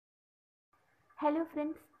Hello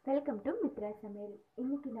friends, welcome to Mitra சமையல்.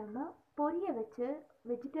 இன்றைக்கி நம்ம பொரியை வச்சு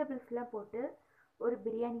வெஜிடபிள்ஸ்லாம் போட்டு ஒரு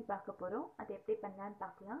பிரியாணி பார்க்க போகிறோம். அது எப்படி பண்ணலான்னு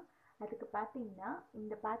பார்க்கலாம். அதுக்கு பார்த்தீங்கன்னா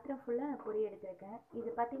இந்த பாத்திரம் ஃபுல்லாக நான் பொரி எடுத்திருக்கேன். இது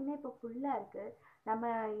பார்த்திங்கன்னா இப்போ ஃபுல்லாக இருக்குது.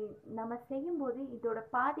 நம்ம செய்யும்போது இதோட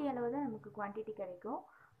பாதி அளவு தான் நமக்கு குவான்டிட்டி கிடைக்கும்,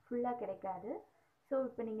 ஃபுல்லாக கிடைக்காது. ஸோ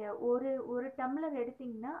இப்போ நீங்கள் ஒரு டம்ளர்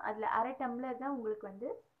எடுத்திங்கன்னா அதில் அரை டம்ளர் தான்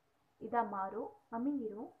உங்களுக்கு இதாக மாறும்,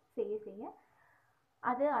 அமுங்கிரும் செய்ய செய்ய.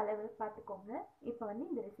 அது அளவு பார்த்துக்கோங்க. இப்போ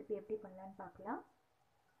இந்த ரெசிபி எப்படி பண்ணலான்னு பார்க்கலாம்.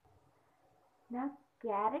 நான்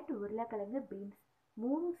கேரட், உருளைக்கிழங்கு, பீன்ஸ்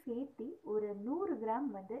 3 சேர்த்து ஒரு 100 கிராம்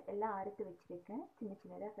எல்லாம் அறுத்து வச்சுருக்கேன். சின்ன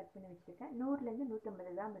சின்னதாக கட் பண்ணி வச்சுருக்கேன். 100லேருந்து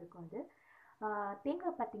 150 கிராம் இருக்கும் அது.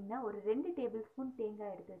 தேங்காய் பார்த்திங்கன்னா ஒரு 2 டேபிள் ஸ்பூன்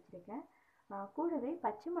தேங்காய் எடுத்து வச்சுருக்கேன். கூடவே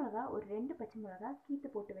பச்சை மிளகா ஒரு 2 பச்சை மிளகா கீத்து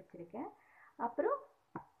போட்டு வச்சுருக்கேன். அப்புறம்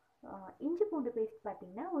இஞ்சி பூண்டு பேஸ்ட்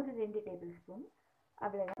பார்த்திங்கன்னா ஒரு 2 டேபிள் ஸ்பூன்.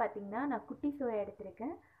 அவ்வளோதான். பார்த்திங்கன்னா நான் குட்டி சோயா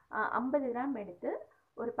எடுத்திருக்கேன். 50 கிராம் எடுத்து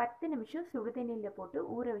ஒரு 10 நிமிஷம் சுடுதண்ணியில் போட்டு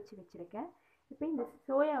ஊற வச்சுருக்கேன். இப்போ இந்த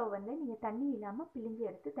சோயாவை நீங்கள் தண்ணி இல்லாமல் பிழிஞ்சு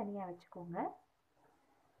எடுத்து தனியாக வச்சுக்கோங்க.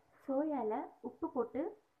 சோயாவில் உப்பு போட்டு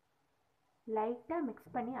லைட்டாக மிக்ஸ்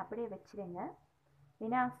பண்ணி அப்படியே வச்சுருங்க.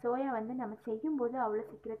 ஏன்னா சோயா நம்ம செய்யும்போது அவ்வளோ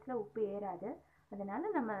சீக்கிரத்தில் உப்பு ஏறாது.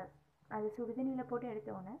 அதனால் நம்ம அதை சுடுதண்ணியில் போட்டு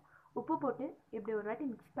எடுத்தோன்னே உப்பு போட்டு இப்படி ஒரு வாட்டி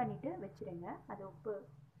மிக்ஸ் பண்ணிவிட்டு வச்சுருங்க. அது உப்பு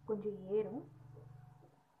கொஞ்சம் ஏறும்.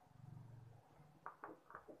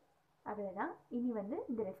 அவ்வளோதான். இனி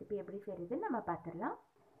இந்த ரெசிபி எப்படி செய்கிறதுன்னு நம்ம பார்த்துடலாம்.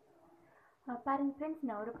 பாருங்கள் ஃப்ரெண்ட்ஸ்,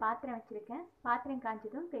 நான் ஒரு பாத்திரம் வச்சுருக்கேன். பாத்திரம்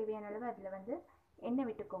காய்ச்சதும் தேவையான அளவு அதில் எண்ணெய்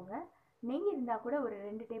விட்டுக்கோங்க. நெய் இருந்தால் கூட ஒரு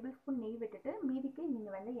 2 டேபிள் ஸ்பூன் நெய் விட்டுட்டு மீதிக்கு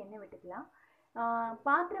நீங்கள் எண்ணெய் விட்டுக்கலாம்.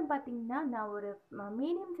 பாத்திரம் பார்த்திங்கன்னா நான் ஒரு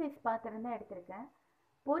மீடியம் சைஸ் பாத்திரம் தான் எடுத்திருக்கேன்.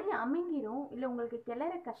 பொரி அமுங்கிரும், இல்லை உங்களுக்கு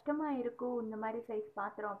கிளற கஷ்டமாக இருக்கும் இந்த மாதிரி சைஸ்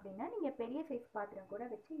பாத்திரம் அப்படின்னா நீங்கள் பெரிய சைஸ் பாத்திரம் கூட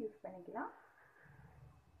வச்சு யூஸ் பண்ணிக்கலாம்.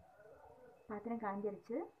 பாத்திரம்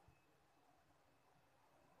காய்ஞ்சிருச்சு.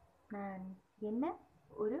 நான் எண்ணெய்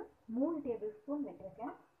ஒரு 3 டேபிள் ஸ்பூன்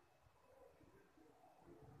விட்டுருக்கேன்.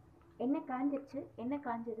 எண்ணெய் காய்ஞ்சிருச்சு. எண்ணெய்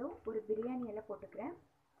காய்ஞ்சதும் ஒரு பிரியாணி இலை போட்டுக்கிறேன்.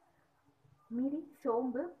 மீதி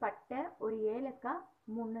சோம்பு, பட்டை, ஒரு ஏலக்காய்,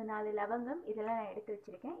 3-4 லவங்கம் இதெல்லாம் நான் எடுத்து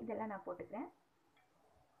வச்சுருக்கேன். இதெல்லாம் நான் போட்டுக்கிறேன்.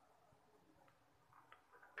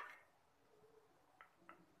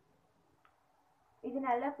 இது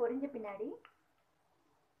நல்லா பொரிஞ்ச பின்னாடி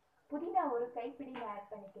புதினா ஒரு கைப்பிடி நான்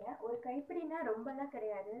ஆட் பண்ணிக்கிறேன். ஒரு கைப்பிடினா ரொம்பலாம்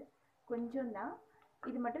கிடையாது, கொஞ்சம் தான்.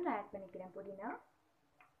 இது மட்டும் நான் ஆட் பண்ணிக்கிறேன். புதினா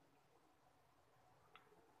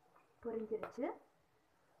பொரிஞ்சிருச்சு.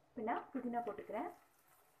 இப்போ நான் புதினா போட்டுக்கிறேன்.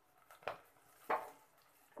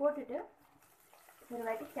 போட்டுட்டு ஒரு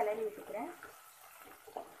வாட்டி கிளறி விட்டுக்கிறேன்.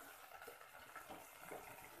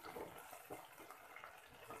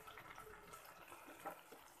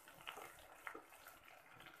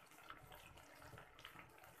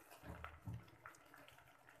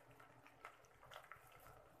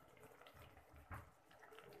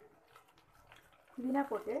 புதினா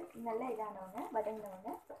போட்டு நல்லா இதானவங்க வதங்கினவங்க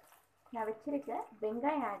நான் வச்சுருக்க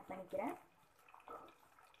வெங்காயம் ஆட் பண்ணிக்கிறேன்.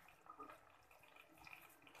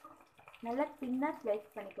 நல்லா தின்னாக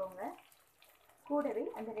ஸ்லைஸ் பண்ணிக்கோங்க. கூடவே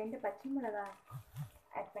அந்த 2 பச்சை மிளகாய்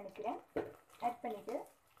ஆட் பண்ணிக்கிறேன். ஆட் பண்ணிவிட்டு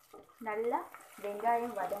நல்லா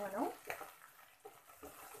வெங்காயம் வதங்கணும்.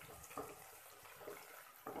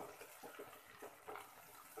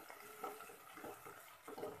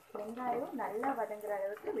 வெங்காயம் நல்லா வதங்குற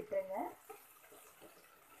அளவுக்கு விட்டுருங்க.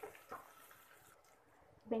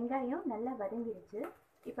 வெங்காயம் நல்லா வதங்கிடுச்சு.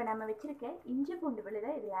 இப்போ நம்ம வச்சுருக்க இஞ்சி பூண்டு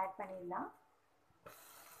விழுதை இதில் ஆட் பண்ணிடலாம்.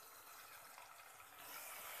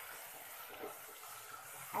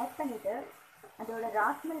 ஆட் பண்ணிவிட்டு அதோட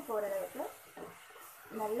ராஸ்மெல் போகிற அளவுக்கு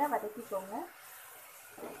நல்லா வதக்கிக்கோங்க.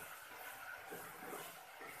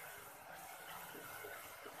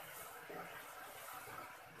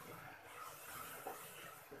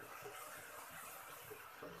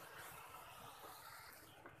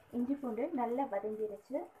 இஞ்சி பூண்டு நல்லா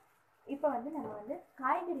வதங்கிடுச்சு. இப்போ நம்ம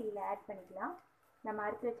காய்கறியில் ஆட் பண்ணிக்கலாம். நம்ம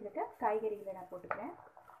அறுத்து வச்சுருக்க காய்கறிகளை நான் போட்டுக்கிறேன்.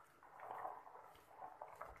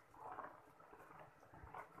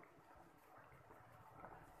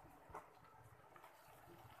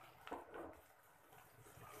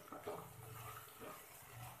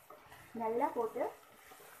 நல்லா போட்டு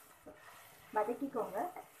வதக்கிக்கோங்க.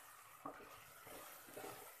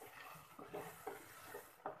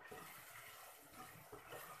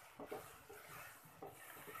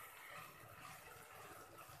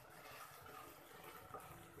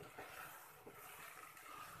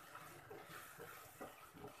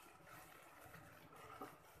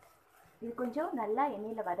 இது கொஞ்சம் நல்லா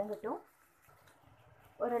எண்ணெயில் வதங்கட்டும்.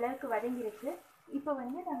 ஓரளவுக்கு வதங்கிருச்சு. இப்போ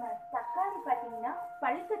நம்ம தக்காளி பார்த்திங்கன்னா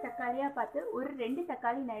பழுத்த தக்காளியாக பார்த்து ஒரு 2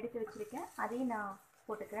 தக்காளி நான் எடுத்து வச்சுருக்கேன். அதையும் நான்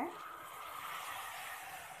போட்டுக்கிறேன்.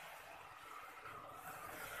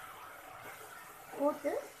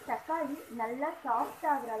 போட்டு தக்காளி நல்லா சாஃப்ட்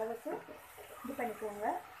ஆகுற அளவுக்கு இது பண்ணிக்கோங்க.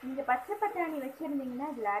 நீங்கள் பச்சை பட்டாணி வச்சுருந்தீங்கன்னா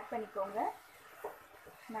இதில் ஆட் பண்ணிக்கோங்க.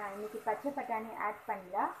 நான் இன்றைக்கி பச்சை பட்டாணி ஆட்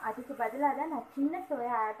பண்ணல, அதுக்கு பதிலாக தான் நான் சின்ன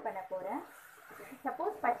சோயா ஆட் பண்ண போகிறேன்.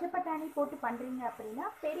 சப்போஸ் பச்சை பட்டாணி போட்டு பண்ணுறீங்க அப்படின்னா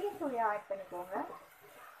பெரிய சோயா ஆட் பண்ணிக்கோங்க.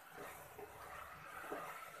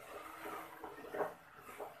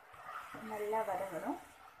 நல்லா வதங்கணும்.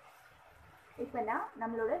 இப்போ நான்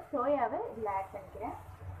நம்மளோட சோயாவை இதில் ஆட் பண்ணிக்கிறேன்.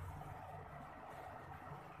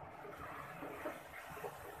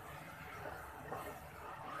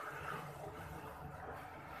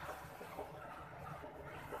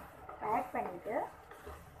 ஆட் பண்ணிவிட்டு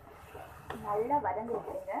நல்லா வதங்க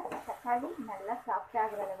விட்டுருங்க. தக்காளி நல்லா சாஃப்ட்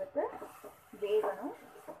ஆகிற அளவுக்கு வேகணும்.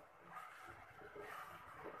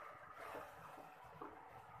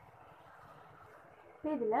 இப்போ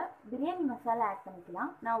இதில் பிரியாணி மசாலா ஆட்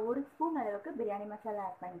பண்ணிக்கலாம். நான் 1 ஸ்பூன் அளவுக்கு பிரியாணி மசாலா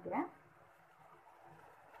ஆட் பண்ணிக்கிறேன்.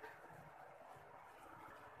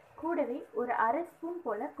 கூடவே ஒரு 1/2 ஸ்பூன்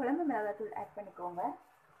போல் குழம்பு மிளகாத்தூள் ஆட் பண்ணிக்கோங்க.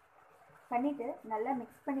 பண்ணிவிட்டு நல்லா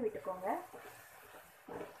மிக்ஸ் பண்ணி விட்டுக்கோங்க.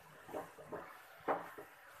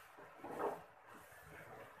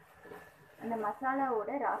 அந்த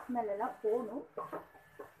மசாலாவோட ராஸ்மெல் எல்லாம் போகணும்.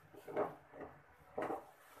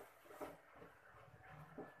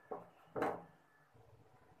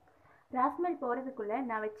 ராஸ்மெல் போகிறதுக்குள்ளே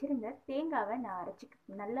நான் வச்சுருந்த தேங்காவை நான் அரைச்சி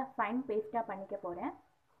நல்லா ஃபைன் பேஸ்ட்டாக பண்ணிக்க போகிறேன்.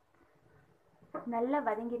 நல்லா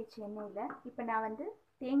வதங்கிடுச்சு எண்ணெயில். இப்போ நான் வந்து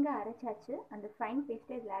தேங்காய் அரைச்சாச்சு. அந்த ஃபைன்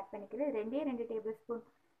பேஸ்ட்டை இதில் ஆட் பண்ணிக்கிறேன். 2 டேபிள் ஸ்பூன்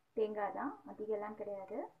தேங்காய் தான், அதிகம்லாம்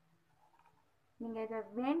கிடையாது. நீங்கள் இதை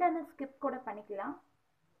வேண்டாம்னு ஸ்கிப் கூட பண்ணிக்கலாம்,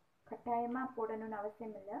 கட்டாயமாக போடணும்னு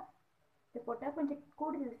அவசியம் இல்லை. இது போட்டால் கொஞ்சம்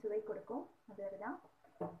கூடுதல் சுவை கொடுக்கும், அதுக்கு தான்.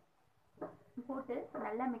 போட்டு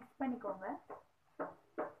நல்லா மிக்ஸ் பண்ணிக்கோங்க.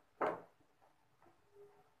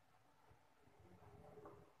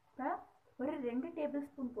 இப்போ ஒரு 2 டேபிள்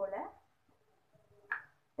ஸ்பூன் போல்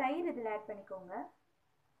தயிர் இதில் ஆட் பண்ணிக்கோங்க.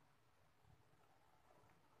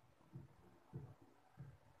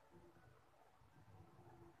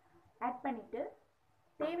 ஆட் பண்ணிவிட்டு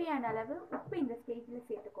தேவையான அளவு உப்பு இந்த ஸ்டேஜில்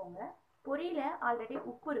சேர்த்துக்கோங்க. பொரியில் ஆல்ரெடி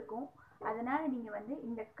உப்பு இருக்கும், அதனால் நீங்கள் வந்து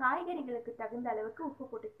இந்த காய்கறிகளுக்கு தகுந்த அளவுக்கு உப்பு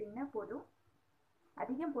போட்டுக்கிட்டிங்கன்னா போதும்,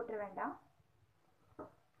 அதிகம் போட்டுற வேண்டாம்.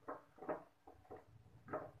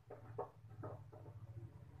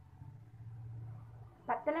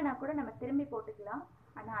 பத்தலைனா கூட நம்ம திரும்பி போட்டுக்கலாம்.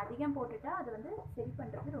 ஆனால் அதிகம் போட்டுட்டா அது வந்து சரி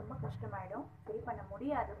பண்ணுறது ரொம்ப கஷ்டமாயிடும், சரி பண்ண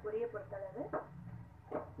முடியாது பொரியை பொறுத்தளவு.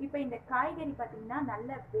 இப்போ இந்த காய்கறி பார்த்திங்கன்னா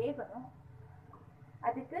நல்லா வேகணும்.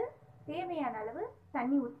 அதுக்கு தேவையான அளவு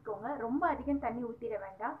தண்ணி ஊற்றிக்கோங்க. ரொம்ப அதிகம் தண்ணி ஊற்றிட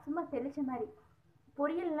வேண்டாம், சும்மா தெளிச்ச மாதிரி.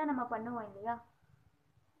 பொரியல்லாம் நம்ம பண்ணுவோம் இல்லையா,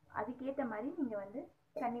 அதுக்கேற்ற மாதிரி நீங்கள் வந்து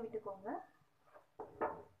தண்ணி விட்டுக்கோங்க.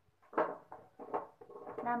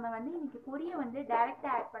 நம்ம வந்து இன்னைக்கு பொரியை வந்து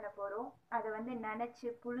டைரெக்டாக ஆட் பண்ண போகிறோம். அதை வந்து நினச்சி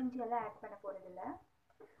புழிஞ்சு எல்லாம் ஆட் பண்ண போகிறதில்ல.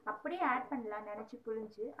 அப்படியே ஆட் பண்ணலாம் நினச்சி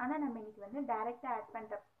புழிஞ்சு, ஆனால் நம்ம இன்னைக்கு வந்து டைரெக்டாக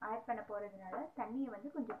ஆட் பண்ண போகிறதுனால தண்ணியை வந்து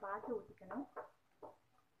கொஞ்சம் பார்த்து ஊற்றிக்கணும்.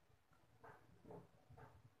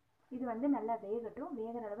 இது வந்து நல்லா வேகட்டும்,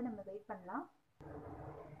 வேகிற அளவு நம்ம வெயிட் பண்ணலாம்.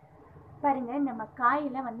 பாருங்கள், நம்ம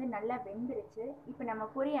காயெல்லாம் வந்து நல்லா வெந்துருச்சு. இப்போ நம்ம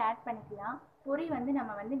பொரி ஆட் பண்ணிக்கலாம். பொரி வந்து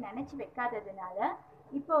நம்ம வந்து நினச்சி வைக்காததுனால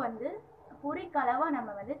இப்போ வந்து பொரிக்கு அளவாக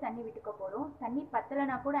நம்ம வந்து தண்ணி விட்டுக்க போகிறோம். தண்ணி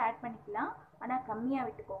பத்தலைனா கூட ஆட் பண்ணிக்கலாம், ஆனால் கம்மியாக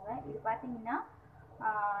விட்டுக்கோங்க. இது பார்த்தீங்கன்னா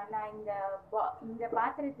நான் இந்த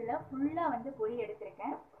பாத்திரத்தில் ஃபுல்லாக வந்து பொரி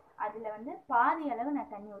எடுத்திருக்கேன். அதில் வந்து பாதி அளவு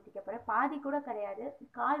நான் தண்ணி ஊற்றிக்க போகிறேன். பாதி கூட கிடையாது,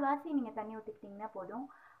 கால்வாசி நீங்கள் தண்ணி ஊற்றிக்கிட்டிங்கன்னா போதும்.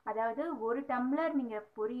 அதாவது 1 டம்ளர் நீங்கள்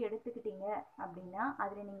பொரி எடுத்துக்கிட்டீங்க அப்படின்னா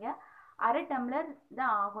அதில் நீங்கள் 1/2 டம்ளர்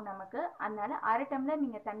தான் ஆகும் நமக்கு. அதனால 1/2 டம்ளர்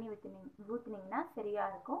நீங்கள் தண்ணி ஊற்றினீங்கன்னா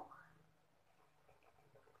சரியாக இருக்கும்.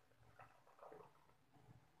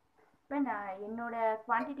 இப்போ நான் என்னோடய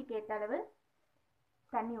குவான்டிட்டிக்கு ஏற்ற அளவு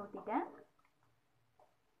தண்ணி ஊற்றிட்டேன்.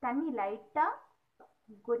 தண்ணி லைட்டாக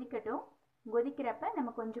கொதிக்கட்டும். கொதிக்கிறப்ப நம்ம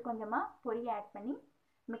கொஞ்சம் கொஞ்சமாக பொரியை ஆட் பண்ணி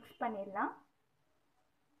மிக்ஸ் பண்ணிடலாம்.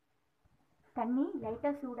 தண்ணி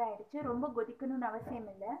லைட்டாக சூடாகிடுச்சு, ரொம்ப கொதிக்கணும்னு அவசியம்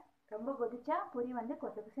இல்லை. ரொம்ப கொதிச்சா பொரி வந்து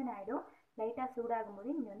கொச கொசன்னு ஆகிடும். லைட்டாக சூடாகும் போது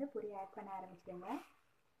நீங்கள் வந்து பொரியை ஆட் பண்ண ஆரம்பிச்சிடுங்க.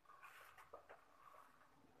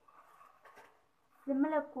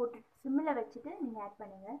 சிம்மில் வச்சுட்டு நீங்கள் ஆட்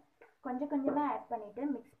பண்ணுங்கள். கொஞ்சம் கொஞ்சமாக ஆட் பண்ணிவிட்டு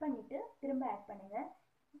மிக்ஸ் பண்ணிவிட்டு திரும்ப ஆட் பண்ணுங்கள்,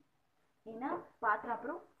 ஏன்னா பாத்திரம்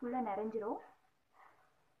அப்புறம் ஃபுல்லாக நிறைஞ்சிரும்.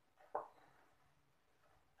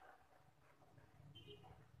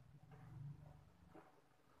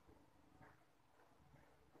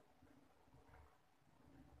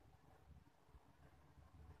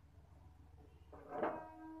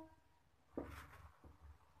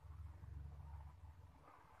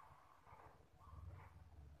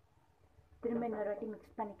 திரும்ப இன்னொரு வாட்டி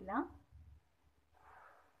மிக்ஸ் பண்ணிக்கலாம்.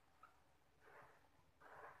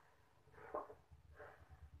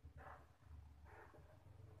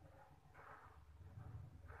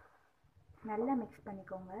 நல்லா மிக்ஸ்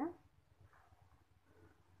பண்ணிக்கோங்க.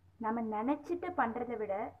 நம்ம நினச்சிட்டு பண்ணுறதை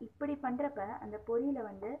விட இப்படி பண்ணுறப்ப அந்த பொரியில்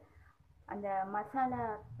வந்து அந்த மசாலா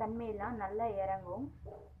தன்மையெல்லாம் நல்லா இறங்கும்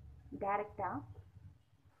டைரெக்டாக.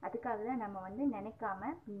 அதுக்காக தான் நம்ம வந்து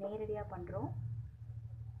நினைக்காம நேரடியாக பண்ணுறோம்.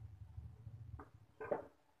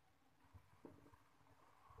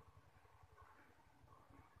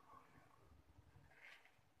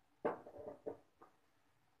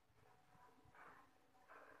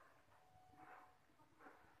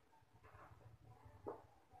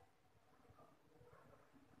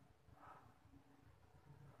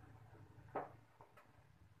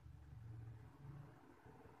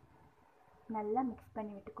 நல்லா மிக்ஸ்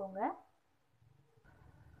பண்ணி விட்டுக்கோங்க.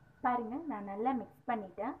 பாருங்கள், நான் நல்லா மிக்ஸ்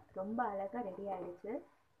பண்ணிட்டேன். ரொம்ப அழகாக ரெடி ஆகிடுச்சு.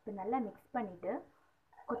 இப்போ நல்லா மிக்ஸ் பண்ணிவிட்டு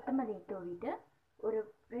கொத்தமல்லி தூவிட்டு ஒரு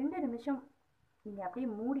 2 நிமிஷம் நீங்கள் அப்படியே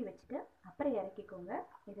மூடி வச்சுட்டு அப்புறம் இறக்கிக்கோங்க.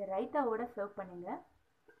 இதை ரைத்தாவோட சர்வ் பண்ணுங்கள்.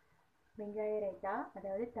 வெங்காய ரைத்தா,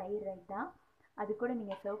 அதாவது தயிர் ரைத்தா, அது கூட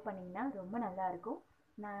நீங்கள் சர்வ் பண்ணிங்கன்னா ரொம்ப நல்லாயிருக்கும்.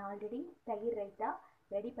 நான் ஆல்ரெடி தயிர் ரைத்தா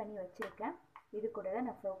ரெடி பண்ணி வச்சுருக்கேன். இது கூட தான்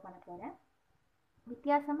நான் சர்வ் பண்ண போகிறேன்.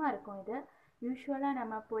 வித்தியாசமாக இருக்கும் இது. யூஸ்வலாக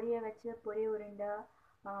நம்ம பொரியை வச்சு பொரி உருண்டை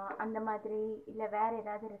அந்த மாதிரி, இல்லை வேறு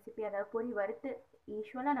ஏதாவது ரெசிபி, அதாவது பொரி வறுத்து,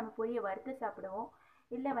 யூஸ்வலாக நம்ம பொரியை வறுத்து சாப்பிடுவோம்,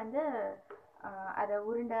 இல்லை வந்து அதை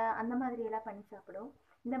உருண்டை அந்த மாதிரியெல்லாம் பண்ணி சாப்பிடுவோம்.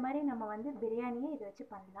 இந்த மாதிரி நம்ம வந்து பிரியாணியை இதை வச்சு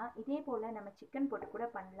பண்ணலாம். இதே போல் நம்ம சிக்கன் போட்டு கூட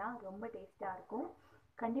பண்ணலாம். ரொம்ப டேஸ்ட்டாக இருக்கும்.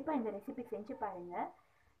 கண்டிப்பாக இந்த ரெசிபி செஞ்சு பாருங்கள்.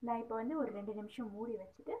 நான் இப்போ வந்து ஒரு 2 நிமிஷம் மூடி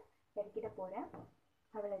வச்சுட்டு இறக்கிட போகிறேன்.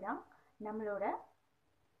 அவ்வளோதான், நம்மளோட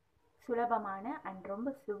சுலபமான அண்ட் ரொம்ப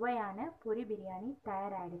சுவையான பொரி பிரியாணி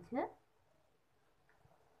தயாராகிடுச்சு.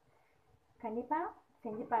 கண்டிப்பாக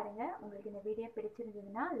செஞ்சு பாருங்கள். உங்களுக்கு இந்த வீடியோ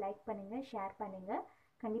பிடிச்சிருந்ததுன்னா லைக் பண்ணுங்கள், ஷேர் பண்ணுங்கள்.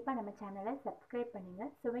 கண்டிப்பாக நம்ம சேனலை சப்ஸ்கிரைப்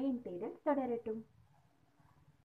பண்ணுங்கள். சுவையின் தேடல் தொடரட்டும்.